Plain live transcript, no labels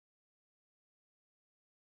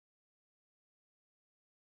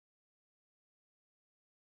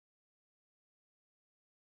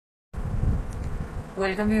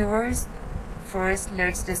Welcome viewers. First,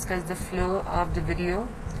 let's discuss the flow of the video.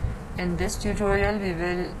 In this tutorial, we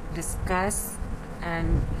will discuss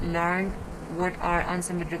and learn what are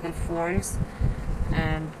unsymmetrical faults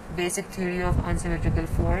and basic theory of unsymmetrical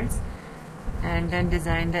faults, and then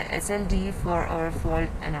design the SLD for our fault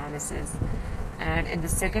analysis. And in the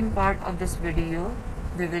second part of this video,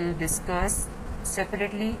 we will discuss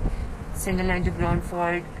separately single line to ground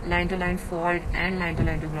fault, line to line fault, and line to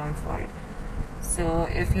line to ground fault. So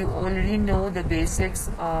if you already know the basics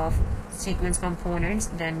of sequence components,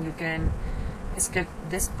 then you can skip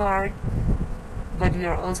this part, but we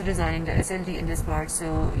are also designing the SLD in this part,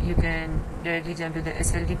 so you can directly jump to the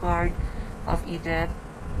SLD part of ETAP.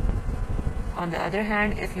 On the other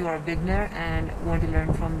hand, if you are a beginner and want to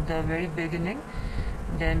learn from the very beginning,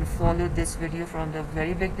 then follow this video from the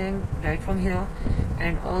very beginning, right from here,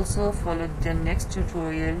 and also follow the next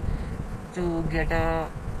tutorial to get a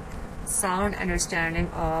sound understanding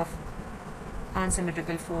of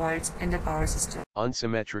unsymmetrical faults in the power system.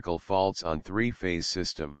 Unsymmetrical faults on three-phase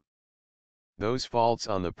system. Those faults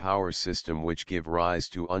on the power system which give rise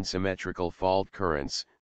to unsymmetrical fault currents,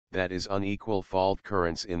 that is unequal fault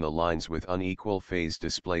currents in the lines with unequal phase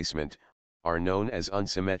displacement, are known as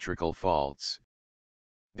unsymmetrical faults.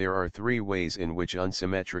 There are three ways in which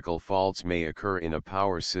unsymmetrical faults may occur in a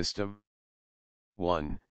power system.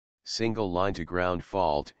 1. Single line to ground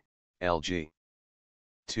fault, LG.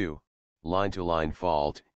 2. Line to line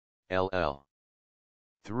fault, LL.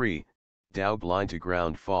 3. Daub line to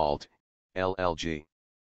ground fault, LLG.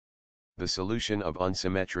 The solution of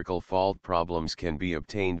unsymmetrical fault problems can be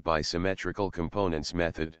obtained by symmetrical components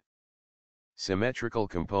method. Symmetrical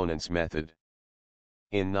components method.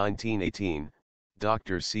 In 1918,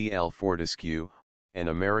 Dr. C. L. Fortescue, an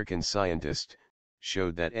American scientist,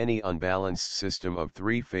 showed that any unbalanced system of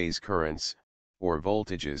three-phase currents, or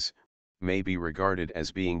voltages, may be regarded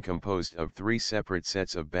as being composed of three separate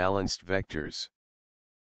sets of balanced vectors.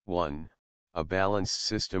 1. A balanced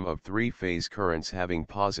system of three-phase currents having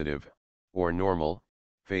positive, or normal,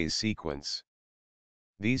 phase sequence.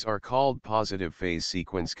 These are called positive phase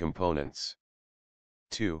sequence components.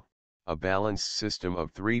 2. A balanced system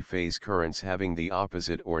of three-phase currents having the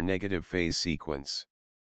opposite or negative phase sequence.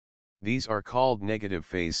 These are called negative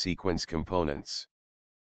phase sequence components.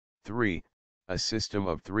 3. A system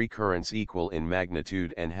of three currents equal in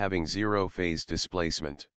magnitude and having zero phase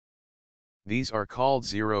displacement. These are called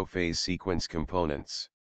zero phase sequence components.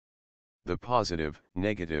 The positive,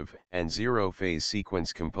 negative, and zero phase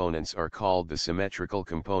sequence components are called the symmetrical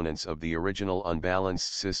components of the original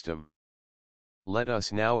unbalanced system. Let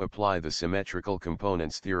us now apply the symmetrical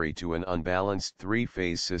components theory to an unbalanced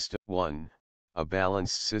three-phase system. 1. A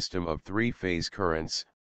balanced system of three-phase currents,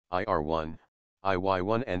 IR1,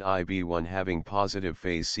 IY1 and IB1 having positive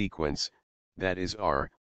phase sequence, that is R,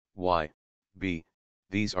 Y, B,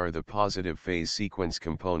 these are the positive phase sequence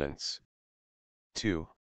components. 2.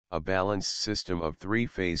 A balanced system of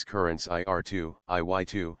three-phase currents IR2,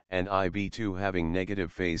 IY2, and IB2 having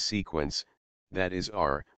negative phase sequence, that is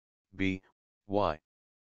R, B, Y.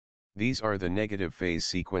 These are the negative phase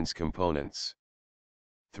sequence components.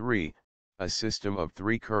 3. A system of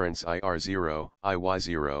three currents IR0,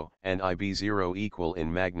 IY0, and IB0 equal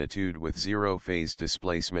in magnitude with zero phase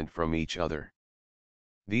displacement from each other.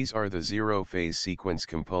 These are the zero phase sequence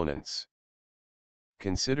components.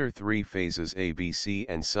 Consider three phases ABC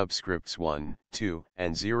and subscripts 1, 2,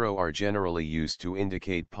 and 0 are generally used to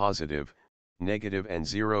indicate positive, negative and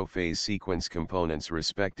zero phase sequence components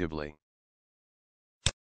respectively.